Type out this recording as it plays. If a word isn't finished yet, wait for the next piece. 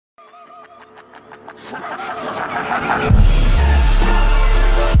G-Day,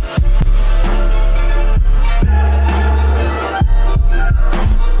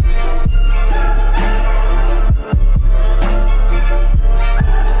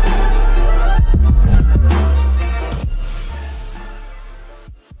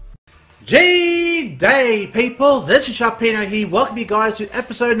 people! This is Sharpino here. Welcome you guys to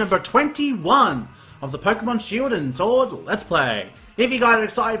episode number 21 of the Pokémon Shield and Sword Let's Play. If you guys are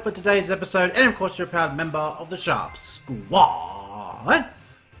excited for today's episode, and of course you're a proud member of the Sharp Squad,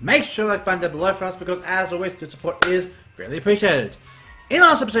 make sure to like button down below for us, because as always, your support is greatly appreciated. In the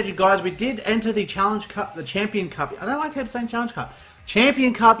last episode, you guys, we did enter the Challenge Cup, the Champion Cup. I don't know why I kept saying Challenge Cup.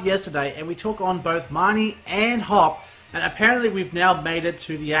 Champion Cup yesterday, and we took on both Marnie and Hop, and apparently we've now made it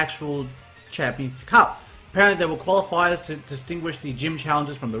to the actual Champion Cup. Apparently there were qualifiers to distinguish the gym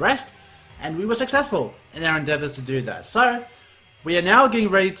challenges from the rest, and we were successful in our endeavours to do that. So, we are now getting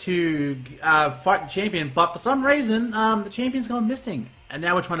ready to fight the champion, but for some reason, the champion's gone missing, and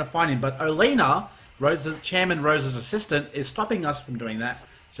now we're trying to find him. But Oleana, Chairman Rose's assistant, is stopping us from doing that.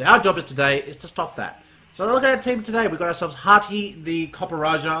 So our job today is to stop that. So look at our team today. We've got ourselves Hati, the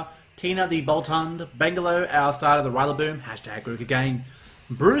Copperaja, Tina, the Boltund, Bangalo, our starter, the Rillaboom, hashtag Rook again,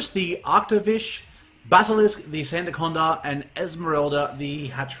 Bruce, the Octavish, Basilisk, the Sandaconda, and Esmeralda, the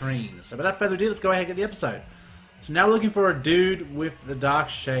Hatrine. So without further ado, let's go ahead and get the episode. So now we're looking for a dude with the dark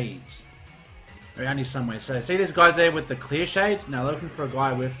shades around here somewhere. So see these guys there with the clear shades? Now looking for a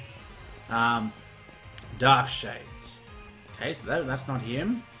guy with dark shades. Okay, so that's not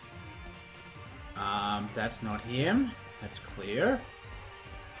him. That's not him. That's clear.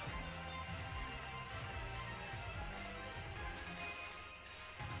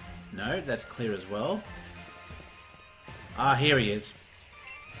 No, that's clear as well. Ah, here he is.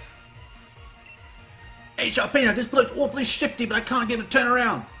 Hey, Sharpino, this bloke's awfully shifty, but I can't get him to turn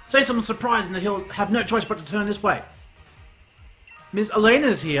around. Say something surprising that he'll have no choice but to turn this way. Miss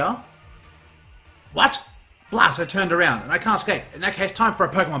Elena's here. What? Blast, I turned around, and I can't escape. In that case, time for a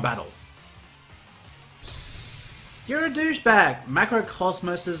Pokemon battle. You're a douchebag.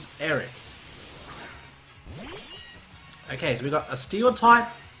 Macrocosmos's Eric. Okay, so we got a Steel type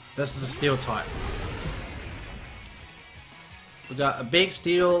versus a Steel type. We got a big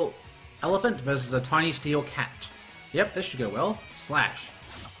Steel elephant versus a tiny Steel cat. Yep, this should go well. Slash.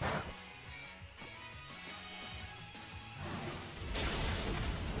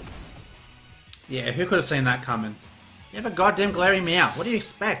 Yeah, who could have seen that coming? You have a goddamn glaring me out. What do you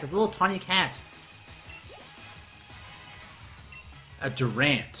expect? It's a little tiny cat. A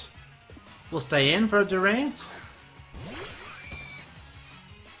Durant. We'll stay in for a Durant.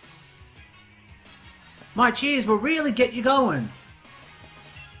 My cheers will really get you going.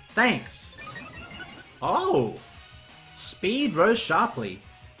 Thanks. Oh. Speed rose sharply.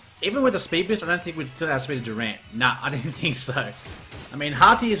 Even with a speed boost, I don't think we'd still have speed of Durant. Nah, I didn't think so. I mean,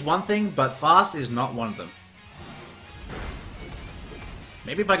 Hearty is one thing, but fast is not one of them.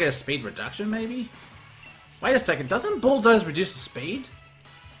 Maybe if I get a speed reduction, maybe? Wait a second, doesn't Bulldoze reduce the speed?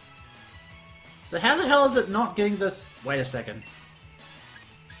 So how the hell is it not getting this? Wait a second.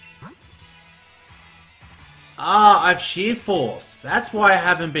 Ah, I've Sheer Force. That's why I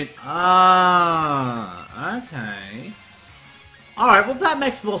haven't been... Ah, okay. Alright, well that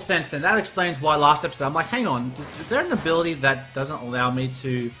makes more sense then. That explains why last episode I'm like, hang on, is there an ability that doesn't allow me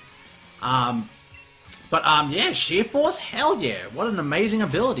to... yeah, Sheer Force? Hell yeah, what an amazing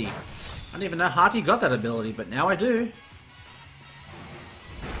ability. I didn't even know Hearty got that ability, but now I do.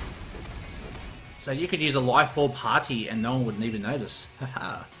 So you could use a Life Orb Hearty and no one would even notice.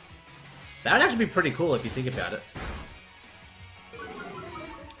 Haha. That would actually be pretty cool if you think about it.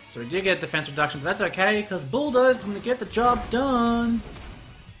 So we do get a defense reduction, but that's okay, because Bulldoze is going to get the job done.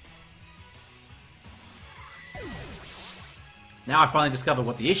 Now I finally discovered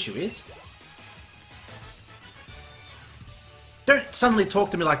what the issue is. Don't suddenly talk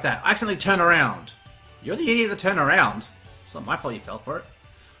to me like that. I accidentally turn around. You're the idiot that turned around. It's not my fault you fell for it.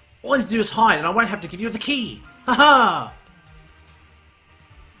 All you need to do is hide, and I won't have to give you the key. Haha!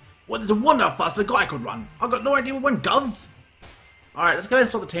 Well, it's a wonder how fast a guy could run. I've got no idea when, Gov. Alright, let's go ahead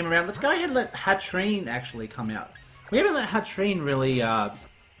and sort the team around. Let's go ahead and let Hatrine actually come out. We haven't let Hatrine really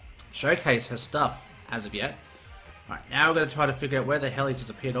showcase her stuff as of yet. Alright, now we're going to try to figure out where the hell he's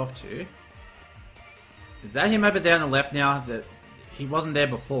disappeared off to. Is that him over there on the left now? That he wasn't there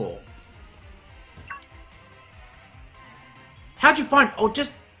before. How'd you find... Oh, did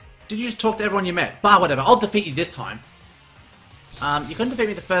you just talk to everyone you met? Bah, whatever. I'll defeat you this time. You couldn't defeat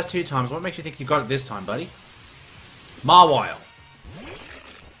me the first two times. What makes you think you got it this time, buddy? Marwile.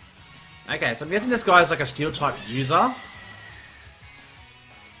 Okay, so I'm guessing this guy is like a Steel-type user.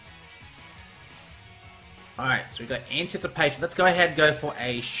 Alright, so we got Anticipation. Let's go ahead and go for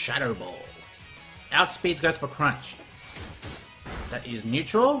a Shadow Ball. Outspeed goes for Crunch. That is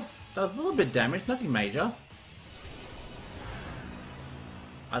neutral. Does a little bit of damage, nothing major.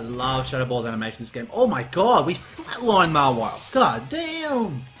 I love Shadow Ball's animation in this game. Oh my god, we flatlined Marwile. God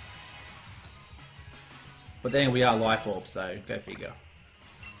damn! But then we are Life Orb, so go figure.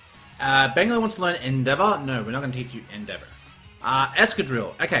 Bangalore wants to learn Endeavor. No, we're not going to teach you Endeavor.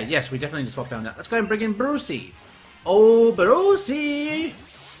 Escadrille. Okay, yes, we definitely just walked down that. Let's go and bring in Brucey. Oh, Brucey!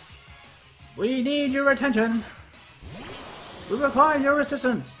 We need your attention. We require your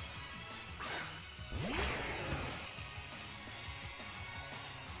assistance.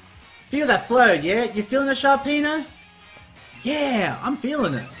 Feel that flow, yeah? You feeling it, Sharpino? Yeah, I'm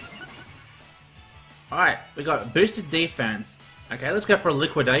feeling it. Alright, we got boosted defense. Okay, let's go for a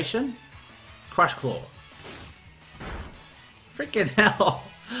Liquidation. Crush Claw. Freaking hell.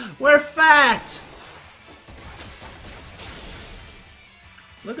 We're fat!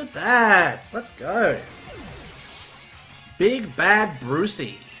 Look at that. Let's go. Big Bad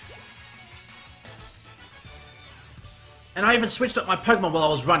Brucey. And I even switched up my Pokemon while I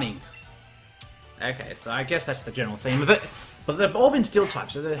was running. Okay, so I guess that's the general theme of it. But they've all been Steel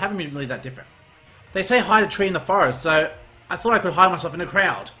types, so they haven't been really that different. They say hide a tree in the forest, so I thought I could hide myself in a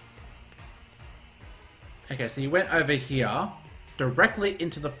crowd. Okay, so you went over here, directly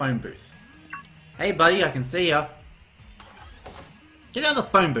into the phone booth. Hey buddy, I can see ya. Get out of the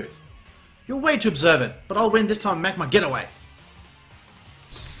phone booth. You're way too observant, but I'll win this time and make my getaway.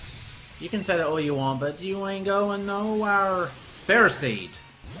 You can say that all you want, but you ain't going nowhere. Ferroseed.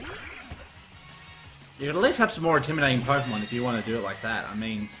 You could at least have some more intimidating Pokemon if you want to do it like that. I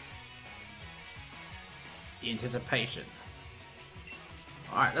mean, Anticipation.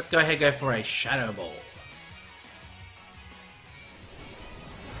 Alright, let's go ahead and go for a Shadow Ball.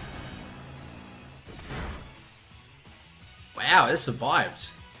 Wow, it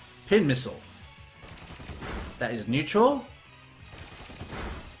survived. Pin Missile. That is neutral.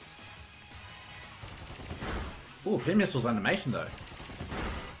 Ooh, Pin Missile's animation though.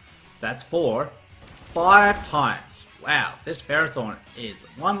 That's 4. 5 times. Wow, this Ferrothorn is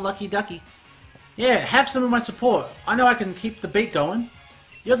one lucky ducky. Yeah, have some of my support. I know I can keep the beat going.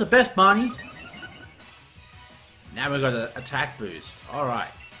 You're the best, Marnie. Now we've got an attack boost. Alright.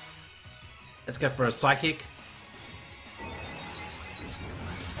 Let's go for a Psychic.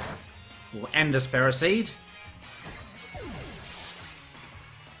 We'll end this Ferroseed.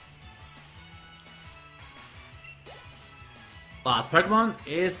 Last Pokemon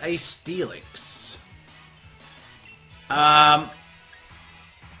is a Steelix.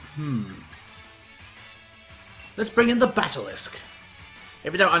 Let's bring in the Basilisk.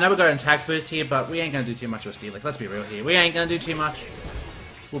 If you don't, I know we're going to attack boost here, but we ain't going to do too much with Steelix. Let's be real here. We ain't going to do too much.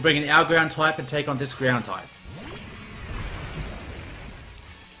 We'll bring in our ground type and take on this ground type.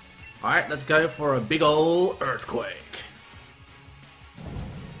 Alright, let's go for a big ol' Earthquake.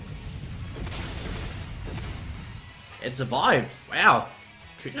 It survived. Wow.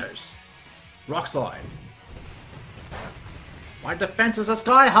 Kudos. Rock Slide. My defenses are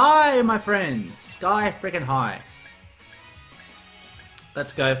sky high, my friend. Sky freaking high.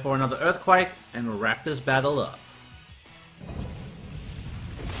 Let's go for another Earthquake and we'll wrap this battle up.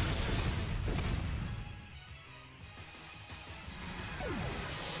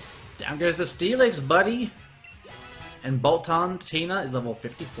 Down goes the Steelix, buddy. And Bolton Tina is level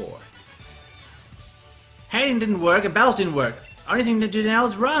 54. Hayden didn't work and Battles didn't work. Only thing to do now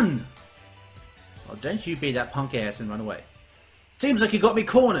is run. Oh, don't you be that punk ass and run away. Seems like you got me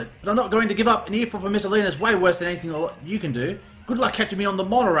cornered, but I'm not going to give up. An earful from Miss Oleana is way worse than anything you can do. Good luck catching me on the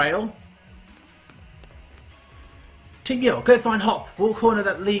monorail. Team Yell, go find Hop. We'll corner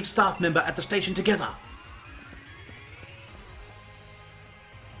that League staff member at the station together.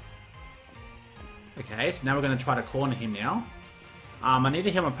 Okay, so now we're going to try to corner him now. I need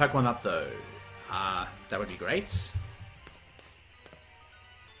to heal my Pokemon up though. That would be great.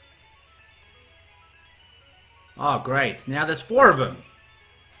 Oh, great. Now there's 4 of them.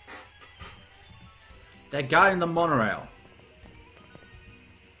 They're guarding the monorail.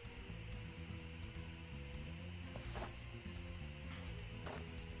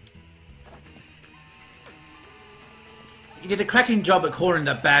 You did a cracking job at cornering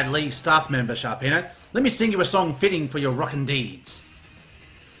that bad League staff member, Sharpino. Let me sing you a song fitting for your rockin' deeds.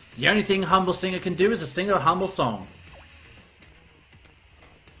 The only thing a humble singer can do is to sing a humble song.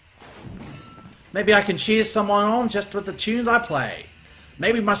 Maybe I can cheer someone on just with the tunes I play.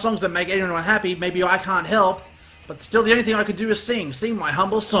 Maybe my songs don't make anyone happy, maybe I can't help, but still the only thing I can do is sing my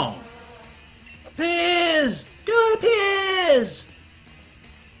humble song. Piers! Go Piers!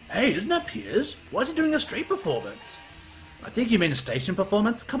 Hey, isn't that Piers? Why is he doing a street performance? I think you mean a station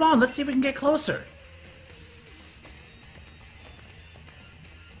performance. Come on, let's see if we can get closer.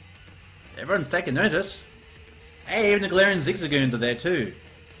 Everyone's taking notice. Hey, even the Galarian Zigzagoons are there too.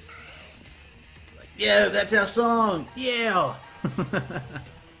 Like, yeah, that's our song. Yeah.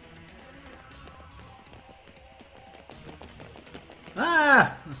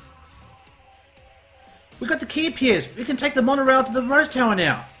 Ah! We got the key, Piers. We can take the monorail to the Rose Tower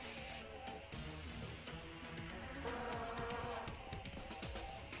now.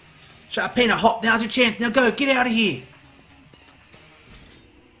 Sharpino, hop! Now's your chance. Now go, get out of here.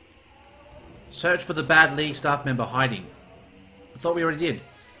 Search for the bad league staff member hiding. I thought we already did.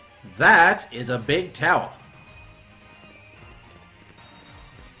 That is a big tower.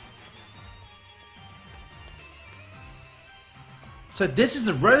 So this is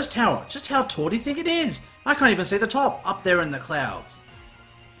the Rose Tower. Just how tall do you think it is? I can't even see the top up there in the clouds.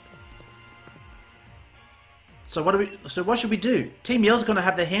 So what should we do? Team Yell's going to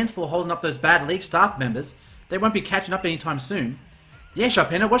have their hands full holding up those bad league staff members. They won't be catching up anytime soon. Yeah,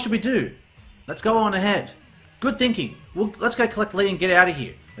 Sharpino, what should we do? Let's go on ahead. Good thinking. Let's go collect Lee and get out of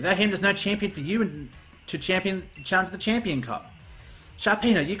here. Without him, there's no champion for you to challenge the Champion Cup.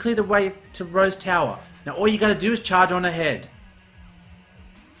 Sharpino, you clear the way to Rose Tower. Now all you got to do is charge on ahead.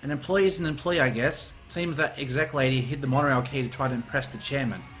 An employee is an employee, I guess. Seems that exec lady hid the monorail key to try to impress the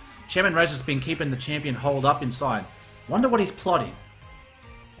chairman. Chairman Rose has been keeping the champion holed up inside. Wonder what he's plotting.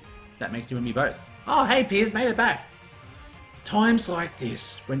 That makes you and me both. Oh, hey, Piers, made it back. Times like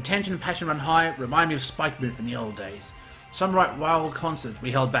this, when tension and passion run high, remind me of Spike Moon from the old days. Some right wild concerts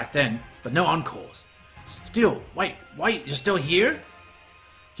we held back then, but no encores. Still, wait, you're still here?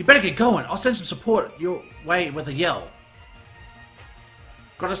 You better get going. I'll send some support your way with a yell.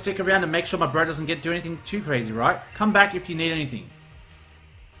 Gotta stick around and make sure my bro doesn't do anything too crazy, right? Come back if you need anything.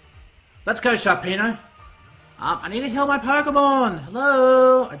 Let's go, Sharpino. I need to heal my Pokemon.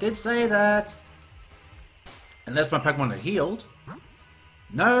 Hello? I did say that. Unless my Pokemon are healed.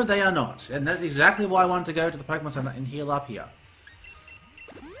 No, they are not. And that's exactly why I wanted to go to the Pokemon Center and heal up here.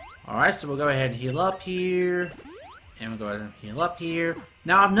 Alright, so we'll go ahead and heal up here. And we'll go ahead and heal up here.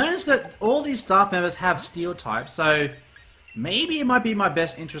 Now, I've noticed that all these staff members have steel types, so maybe it might be my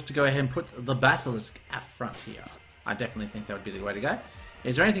best interest to go ahead and put the Basilisk up front here. I definitely think that would be the way to go.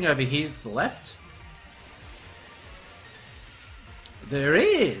 Is there anything over here to the left? There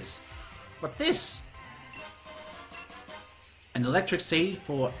is! What's this? An electric seed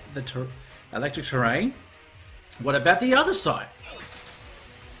for the electric terrain? What about the other side?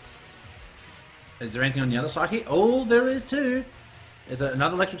 Is there anything on the other side here? Oh, there is too! Is it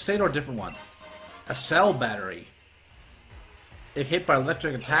another electric seed or a different one? A cell battery. If hit by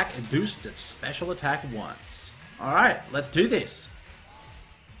electric attack, it boosts its special attack once. Alright, let's do this.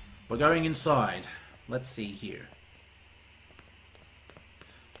 We're going inside. Let's see here.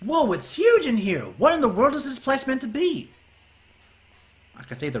 Whoa, it's huge in here! What in the world is this place meant to be? I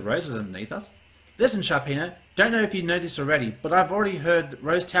can see the roses underneath us. Listen, Sharpino, don't know if you know this already, but I've already heard that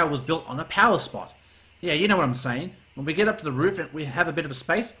Rose Tower was built on a power spot. Yeah, you know what I'm saying. When we get up to the roof and we have a bit of a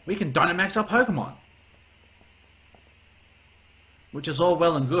space, we can Dynamax our Pokemon. Which is all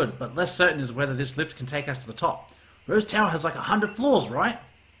well and good, but less certain is whether this lift can take us to the top. Rose Tower has like 100 floors, right?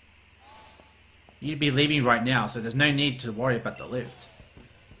 You'd be leaving right now, so there's no need to worry about the lift.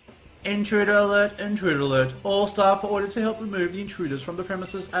 Intruder alert, intruder alert. All staff are ordered to help remove the intruders from the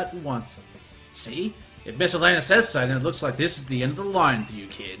premises at once. See? If Miss Elena says so, then it looks like this is the end of the line for you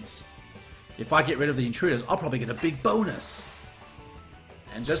kids. If I get rid of the intruders, I'll probably get a big bonus.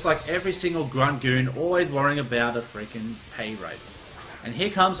 And just like every single grunt goon, always worrying about a freaking pay raise. And here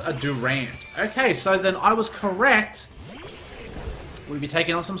comes a Durant. Okay, so then I was correct. We'll be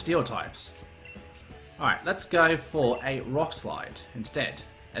taking on some steel types. Alright, let's go for a rock slide instead.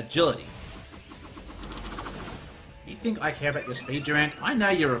 Agility. You think I care about your speed, Durant? I know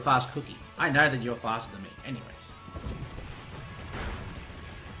you're a fast cookie. I know that you're faster than me. Anyways.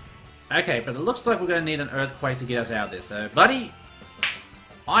 Okay, but it looks like we're going to need an earthquake to get us out of this. So, buddy,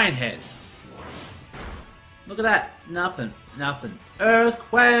 Iron Head. Look at that. Nothing. Nothing.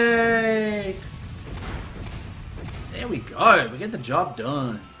 Earthquake! There we go. We get the job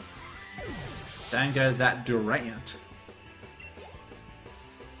done. Down goes that Durant.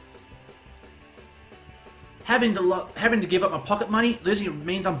 Having to give up my pocket money, losing it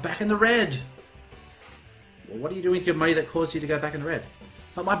means I'm back in the red. Well, what are you doing with your money that caused you to go back in the red?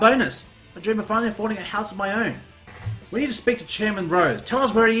 But my bonus! I dream of finally affording a house of my own. We need to speak to Chairman Rose. Tell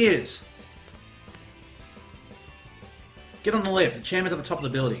us where he is. Get on the lift. The chairman's at the top of the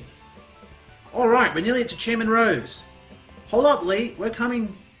building. Alright, we're nearly to Chairman Rose. Hold up, Lee. We're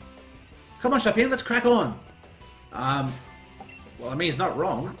coming. Come on, Sharpino, let's crack on. Well, I mean, he's not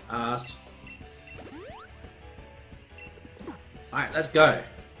wrong. Alright, let's go.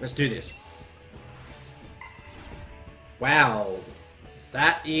 Let's do this. Wow.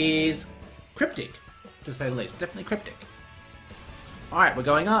 That is cryptic, to say the least. Definitely cryptic. Alright, we're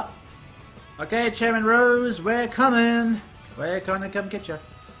going up. Okay, Chairman Rose, we're coming. We're gonna come get you.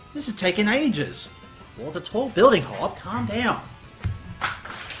 This is taking ages. Well, it's a tall building, Hob. Calm down.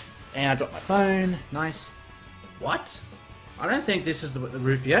 And I dropped my phone. Nice. What? I don't think this is the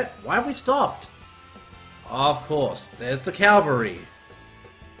roof yet. Why have we stopped? Of course. There's the cavalry.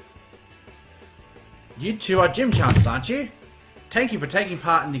 You two are gym challengers, aren't you? Thank you for taking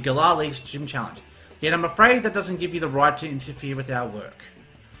part in the Galar League's gym challenge. Yet I'm afraid that doesn't give you the right to interfere with our work.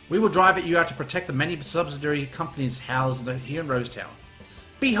 We will drive at you out to protect the many subsidiary companies housed here in Rose Tower.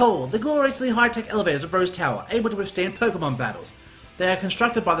 Behold, the gloriously high-tech elevators of Rose Tower, able to withstand Pokemon battles. They are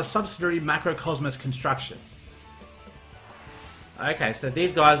constructed by the subsidiary Macrocosmos Construction. Okay, so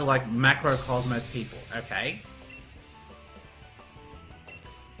these guys are like Macrocosmos people. Okay.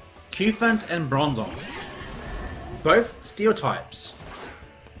 Cufant and Bronzong. Both steel types.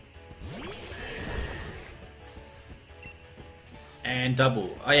 And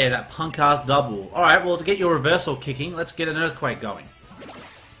double. Oh yeah, that punk-ass double. Alright, well to get your reversal kicking, let's get an earthquake going.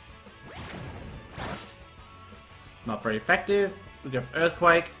 Not very effective. We go for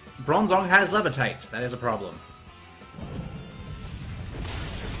earthquake. Bronzong has levitate. That is a problem.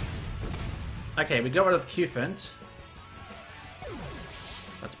 Okay, we got rid of Cufant.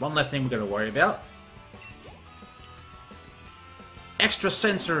 That's one less thing we've got to worry about. Extra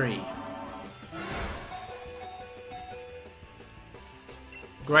sensory.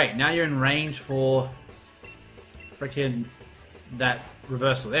 Great, now you're in range for freaking that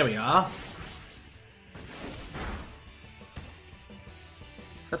reversal. There we are.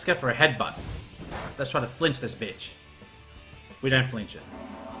 Let's go for a headbutt. Let's try to flinch this bitch. We don't flinch it.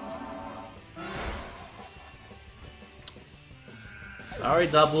 Sorry,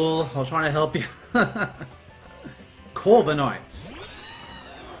 Double. I was trying to help you. Corviknight.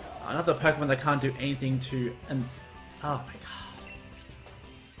 Another Pokemon that can't do anything to... oh my god.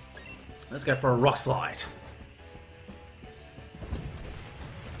 Let's go for a Rock Slide.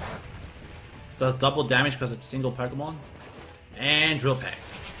 Does double damage because it's single Pokemon. And Drill Peck.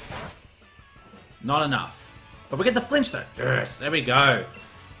 Not enough. But we get the flinch though. Yes, there we go.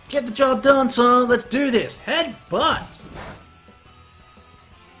 Get the job done, son. Let's do this. Headbutt.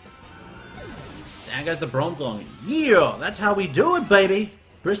 Down goes the Bronzong. Yeah, that's how we do it, baby.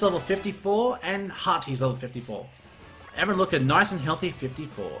 Bruce level 54 and Hearty's level 54. Everyone looking nice and healthy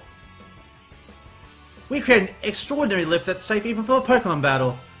 54. We create an extraordinary lift that's safe even for a Pokemon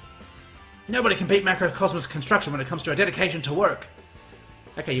battle. Nobody can beat Macrocosmos Construction when it comes to our dedication to work.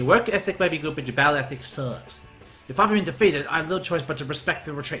 Okay, your work ethic may be good, but your battle ethic sucks. If I've been defeated, I have little choice but to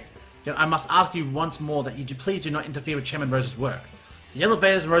respectfully retreat. Yet I must ask you once more that you please do not interfere with Chairman Rose's work. The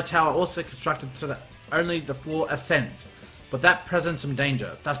elevators in Rose Tower are also constructed so that only the floor ascends, but that presents some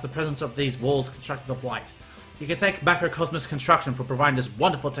danger, thus the presence of these walls constructed of light. You can thank Macrocosmos Construction for providing this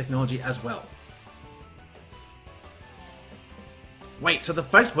wonderful technology as well. Wait, so the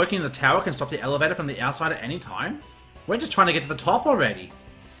folks working in the tower can stop the elevator from the outside at any time? We're just trying to get to the top already.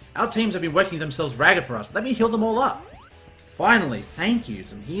 Our teams have been working themselves ragged for us. Let me heal them all up. Finally, thank you.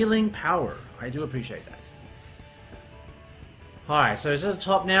 Some healing power. I do appreciate that. Alright, so is this the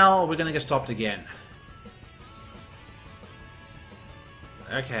top now, or we're going to get stopped again?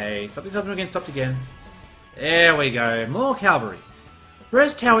 Okay, something we're getting stopped again. There we go. More cavalry.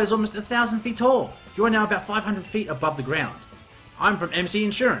 Rose Tower is almost 1,000 feet tall. You are now about 500 feet above the ground. I'm from MC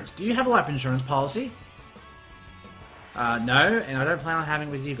Insurance. Do you have a life insurance policy? No, and I don't plan on having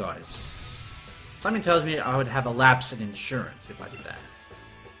with you guys. Something tells me I would have a lapse in insurance if I did that.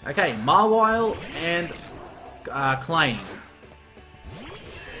 Okay, Marwile and Klein.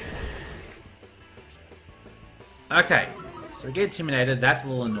 Okay, so we get intimidated. That's a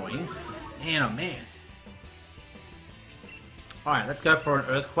little annoying. Man, oh man. Alright, let's go for an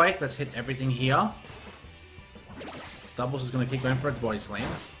Earthquake. Let's hit everything here. Doubles is going to keep going for its Body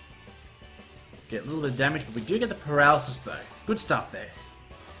Slam. Get a little bit of damage, but we do get the paralysis though. Good stuff there.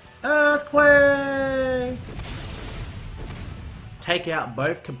 Earthquake! Take out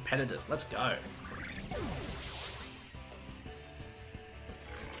both competitors. Let's go.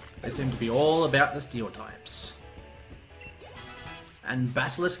 They seem to be all about the steel types. And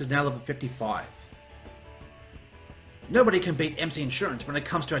Basilisk is now level 55. Nobody can beat MC Insurance when it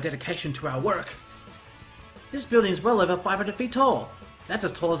comes to our dedication to our work. This building is well over 500 feet tall. That's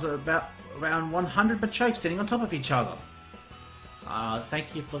as tall as about around 100 Machoke standing on top of each other.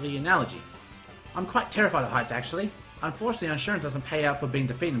 Thank you for the analogy. I'm quite terrified of heights, actually. Unfortunately, insurance doesn't pay out for being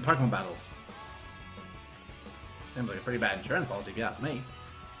defeated in Pokemon battles. Seems like a pretty bad insurance policy if you ask me.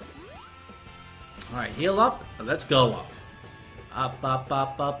 Alright, heal up, and let's go up. Up, up,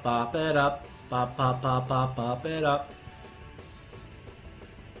 up, up, up, it up. Up, up, up, up, up, it up.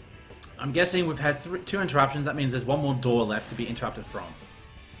 I'm guessing we've had 2 interruptions. That means there's one more door left to be interrupted from.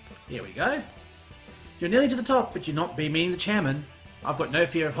 Here we go. You're nearly to the top, but you're not meeting the chairman. I've got no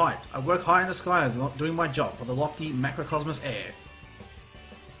fear of heights. I work high in the skies, not doing my job for the lofty macrocosmos air.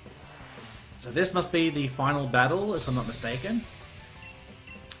 So this must be the final battle, if I'm not mistaken.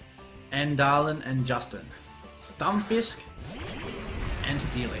 Darlin and Justin. Stunfisk and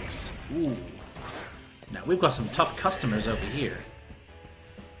Steelix. Ooh. Now we've got some tough customers over here.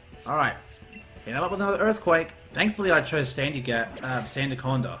 Alright. Hit him up with another Earthquake. Thankfully I chose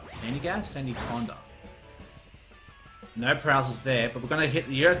Sandaconda. Sandaconda. No paralysis there, but we're going to hit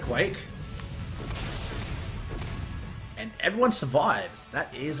the Earthquake. And everyone survives.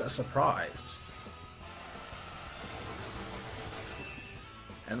 That is a surprise.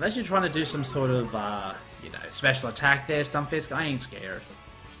 Unless you're trying to do some sort of, special attack there, Stunfisk, I ain't scared.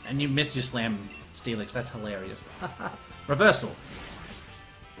 And you missed your slam, Steelix. That's hilarious. Reversal.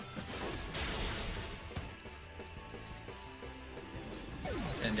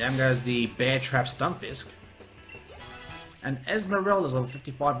 And down goes the Bear Trap Stunfisk. And Esmeralda's level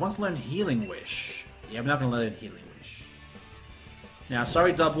 55 wants to learn Healing Wish. Yeah, we're not going to learn Healing Wish. Now,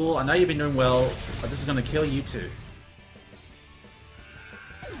 sorry Double, I know you've been doing well, but this is going to kill you too.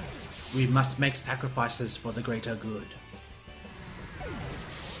 We must make sacrifices for the greater good.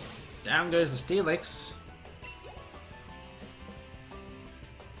 Down goes the Steelix.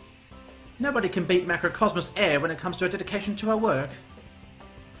 Nobody can beat Macrocosmos Air when it comes to a dedication to our work.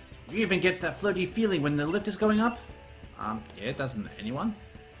 You even get that floaty feeling when the lift is going up? Yeah, doesn't anyone?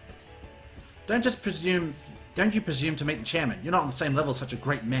 Don't you presume to meet the chairman? You're not on the same level as such a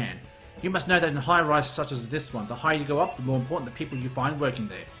great man. You must know that in high-rise such as this one, the higher you go up, the more important the people you find working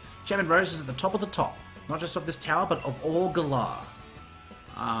there. Chairman Rose is at the top of the top, not just of this tower, but of all Galar.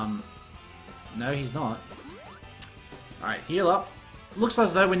 No, he's not. Alright, heal up. Looks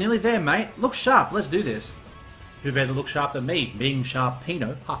as though we're nearly there, mate. Look sharp, let's do this. Who better look sharp than me, being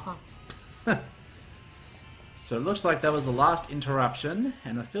Sharpino? Haha. So it looks like that was the last interruption,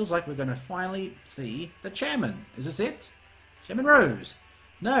 and it feels like we're going to finally see the chairman. Is this it? Chairman Rose.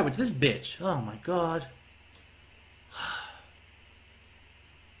 No, it's this bitch. Oh my god.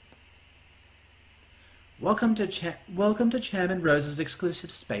 Welcome to Chairman Rose's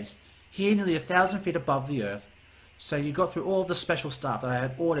exclusive space, here nearly 1,000 feet above the earth. So you got through all of the special staff that I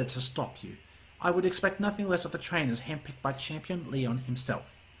had ordered to stop you. I would expect nothing less of the trainers handpicked by Champion Leon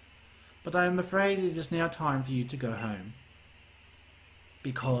himself. But I am afraid it is now time for you to go home.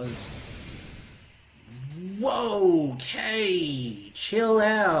 Because... Whoa, okay, chill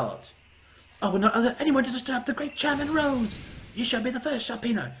out. I will not allow anyone to disturb the great Chairman Rose. You shall be the first,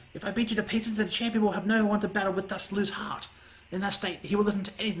 Sharpino. If I beat you to pieces, then the champion will have no one to battle with, thus lose heart. In that state, he will listen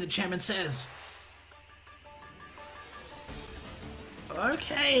to anything the chairman says.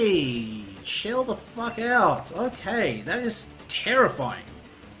 Okay, chill the fuck out. Okay, that is terrifying.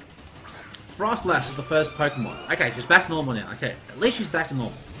 Frostlass is the first Pokemon. Okay, she's back to normal now. Okay, at least she's back to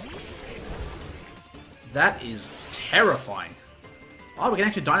normal. That is terrifying. Oh, we can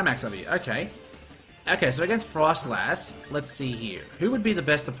actually Dynamax over here. Okay. Okay, so against Frostlass, let's see here. Who would be the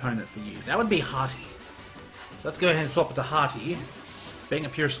best opponent for you? That would be Hearty. So let's go ahead and swap it to Hearty. Being a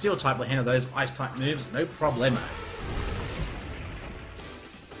pure Steel type will handle those Ice type moves, no problemo.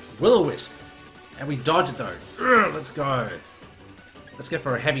 Will-O-Wisp. And we dodge it though. Urgh, let's go. Let's go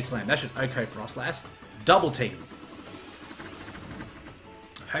for a Heavy Slam. That should okay Frostlass. Double Team.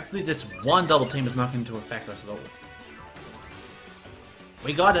 Hopefully this one Double Team is not going to affect us at all.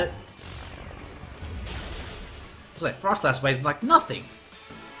 We got it. So that Frostlass weighs like nothing.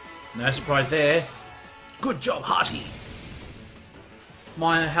 No surprise there. Good job, Hearty.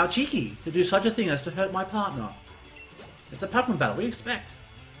 My, how cheeky to do such a thing as to hurt my partner. It's a Pokemon battle, we expect.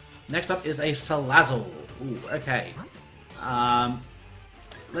 Next up is a Salazzle. Ooh, okay.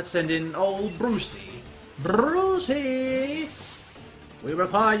 Let's send in old Brucey. Brucey! We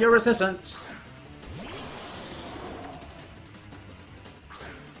require your assistance.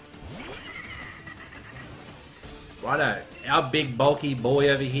 Righto, our big bulky boy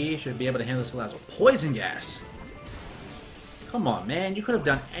over here should be able to handle Salazzle. Poison Gas! Come on, man, you could have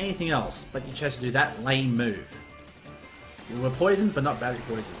done anything else, but you chose to do that lame move. You were poisoned, but not badly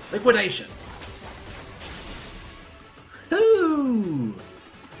poisoned. Liquidation! Whoo!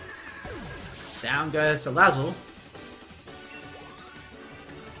 Down goes Salazzle.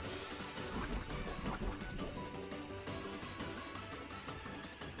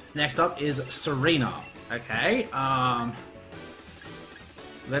 Next up is Serena. Okay,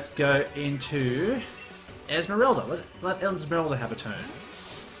 let's go into Esmeralda. Let Esmeralda have a turn.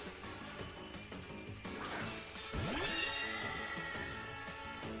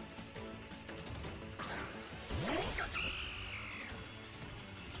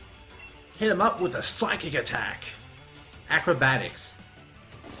 Hit him up with a psychic attack. Acrobatics.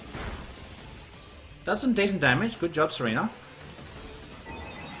 Does some decent damage. Good job, Serena.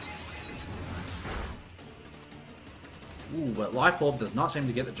 Ooh, but Life Orb does not seem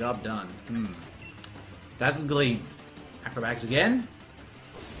to get the job done. Dazzling Gleam. Acrobatics again.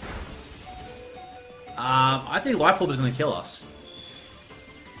 I think Life Orb is going to kill us.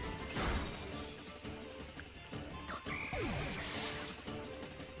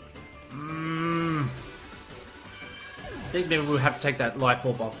 I think maybe we'll have to take that Life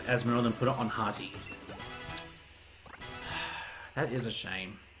Orb off Esmeralda and put it on Hearty. That is a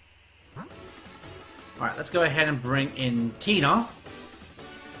shame. Alright, let's go ahead and bring in Tina.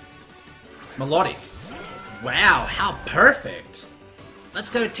 Melodic. Wow, how perfect! Let's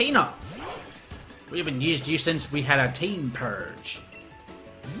go, Tina! We haven't used you since we had our Team Purge.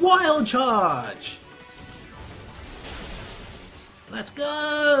 Wild Charge! Let's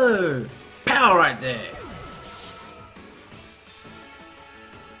go! Power right there!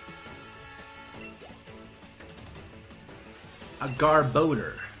 A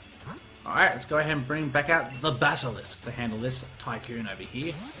Garbodor. Alright, let's go ahead and bring back out the Basilisk to handle this Tycoon over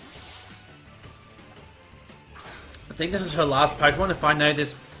here. I think this is her last Pokemon, if I know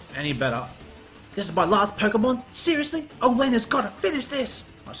this any better. This is my last Pokemon? Seriously? Oleana's gotta finish this!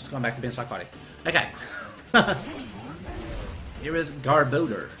 Oh, she's gone back to being psychotic. Okay. Here is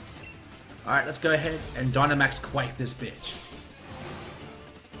Garbodor. Alright, let's go ahead and Dynamax Quake this bitch.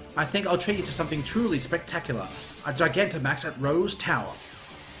 I think I'll treat you to something truly spectacular. A Gigantamax at Rose Tower.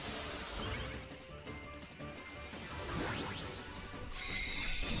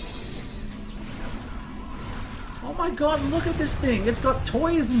 Oh my god, look at this thing! It's got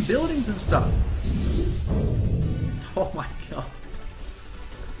toys and buildings and stuff! Oh my god.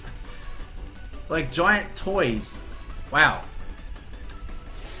 Like giant toys. Wow.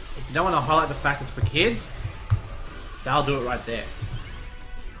 If you don't want to highlight the fact it's for kids, that'll do it right there.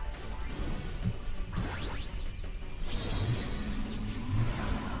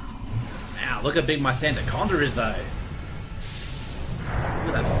 Wow, look how big my Sandaconda is though.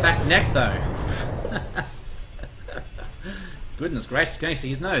 Look at that fat neck though. Goodness gracious, can you see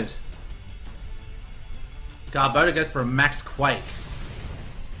his nose? Garbodor goes for a max Quake.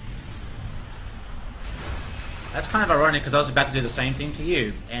 That's kind of ironic because I was about to do the same thing to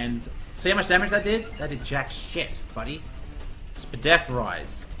you. And see how much damage that did? That did jack shit, buddy.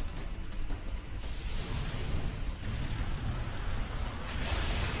 Spadeferize.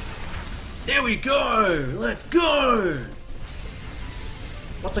 There we go! Let's go!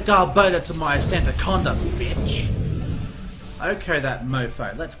 What's a Garbodor to my Sandaconda, bitch? Okay, that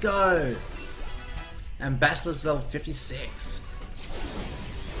mofo. Let's go! And Basilisk level 56.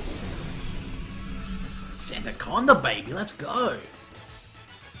 Sandaconda, baby, let's go!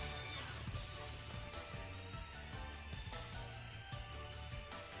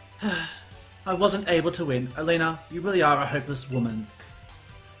 I wasn't able to win. Oleana, you really are a hopeless woman.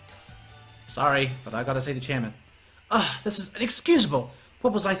 Sorry, but I gotta see the chairman. This is inexcusable!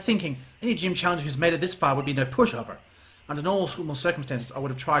 What was I thinking? Any gym challenger who's made it this far would be no pushover. Under normal circumstances, I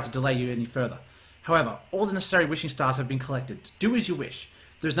would have tried to delay you any further. However, all the necessary wishing stars have been collected. Do as you wish.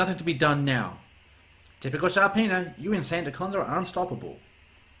 There's nothing to be done now. Typical Sharpino, you and Sandaconda are unstoppable.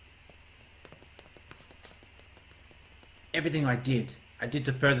 Everything I did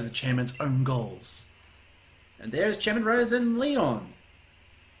to further the chairman's own goals. And there's Chairman Rose and Leon.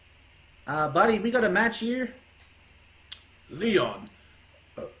 Buddy, we got a match here? Leon,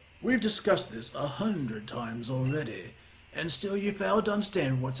 we've discussed this 100 times already, and still you fail to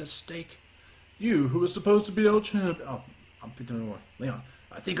understand what's at stake. You, who was supposed to be our champion... Oh, I'm thinking more. Leon,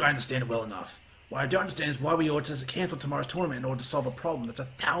 I think I understand it well enough. What I don't understand is why we ought to cancel tomorrow's tournament in order to solve a problem that's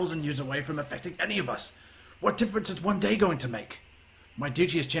 1,000 years away from affecting any of us. What difference is one day going to make? My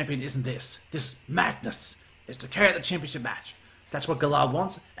duty as champion isn't this madness. It's to carry out the championship match. That's what Galar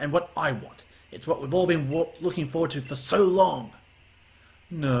wants, and what I want. It's what we've all been looking forward to for so long.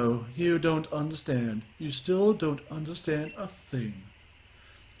 No, you don't understand. You still don't understand a thing.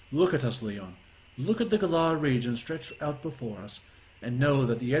 Look at us, Leon. Look at the Galar region stretched out before us, and know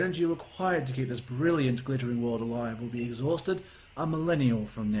that the energy required to keep this brilliant, glittering world alive will be exhausted a millennium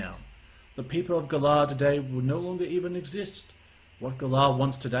from now. The people of Galar today will no longer even exist. What Galar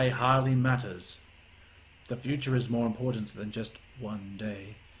wants today hardly matters. The future is more important than just one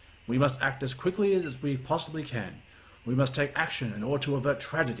day. We must act as quickly as we possibly can. We must take action in order to avert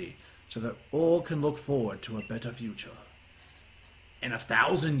tragedy, so that all can look forward to a better future. In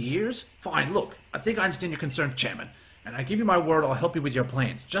 1,000 years? Fine, look, I think I understand your concern, Chairman, and I give you my word I'll help you with your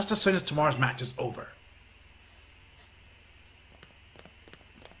plans, just as soon as tomorrow's match is over.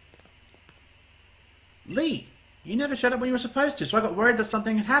 Lee, you never showed up when you were supposed to, so I got worried that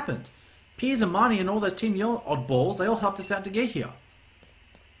something had happened. Piers and Marnie and all those Team Yell oddballs, they all helped us out to get here.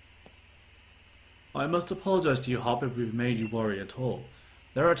 I must apologize to you, Hop, if we've made you worry at all.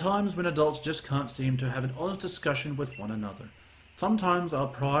 There are times when adults just can't seem to have an honest discussion with one another. Sometimes our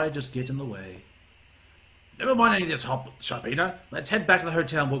pride just gets in the way. Never mind any of this, Hop, Sharpino. Let's head back to the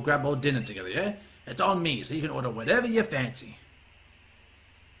hotel and we'll grab more dinner together, yeah? It's on me, so you can order whatever you fancy.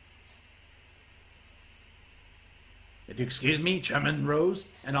 If you excuse me, Chairman Rose,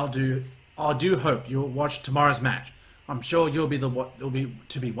 and I do hope you'll watch tomorrow's match. I'm sure you'll be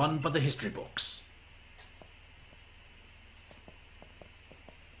to be one for the history books.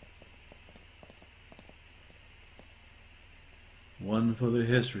 One for the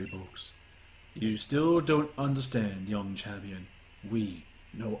history books. You still don't understand, young champion.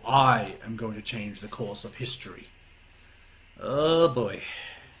 I am going to change the course of history. Oh boy.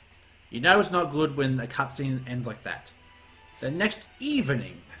 You know it's not good when a cutscene ends like that. The next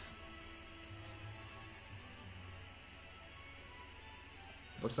evening.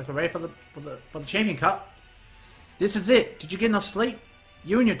 Looks like we're ready for the Champion Cup. This is it. Did you get enough sleep?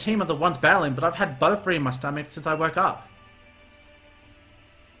 You and your team are the ones battling, but I've had butterfree in my stomach since I woke up.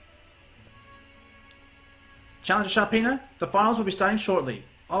 Challenger Sharpino, the finals will be starting shortly.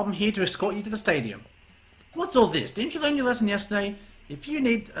 I'm here to escort you to the stadium. What's all this? Didn't you learn your lesson yesterday? If you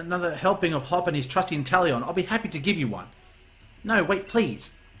need another helping of Hop and his trusty Inteleon, I'll be happy to give you one. No, wait,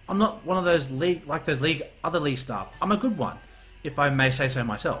 please. I'm not one of those other league staff. I'm a good one, if I may say so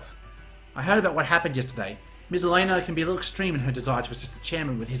myself. I heard about what happened yesterday. Ms. Oleana can be a little extreme in her desire to assist the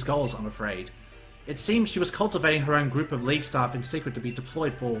chairman with his goals, I'm afraid. It seems she was cultivating her own group of league staff in secret to be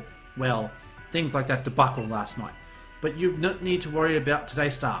deployed for, well, things like that debacle last night. But you've no need to worry about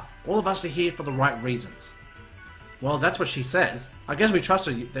today's staff. All of us are here for the right reasons. Well, that's what she says. I guess we trust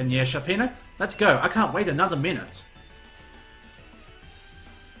her then, yeah, Sharpino? Let's go. I can't wait another minute.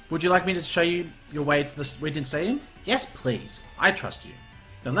 Would you like me to show you your way to the Ridden Stadium? Yes, please. I trust you.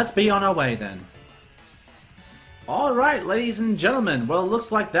 Then let's be on our way then. Alright, ladies and gentlemen. Well, it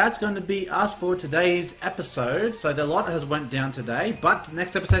looks like that's going to be us for today's episode. So the lot has went down today. But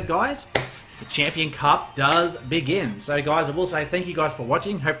next episode, guys, the Champion Cup does begin. So, guys, I will say thank you guys for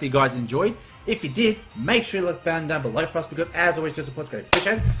watching. Hopefully you guys enjoyed. If you did, make sure you look down below for us, because as always, your support is great.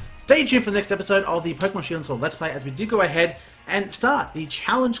 Appreciate it. Stay tuned for the next episode of the Pokemon Shield and Sword Let's Play, as we do go ahead and start the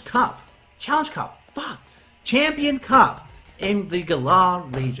Challenge Cup. Champion Cup in the Galar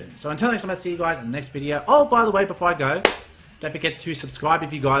region. So until next time, I'll see you guys in the next video. Oh, by the way, before I go, don't forget to subscribe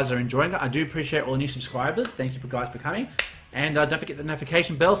if you guys are enjoying it. I do appreciate all the new subscribers. Thank you guys for coming. And don't forget the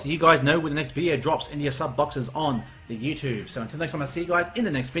notification bell so you guys know when the next video drops into your sub boxes on the YouTube. So until next time, I'll see you guys in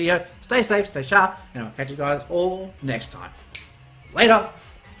the next video. Stay safe, stay sharp, and I'll catch you guys all next time. Later!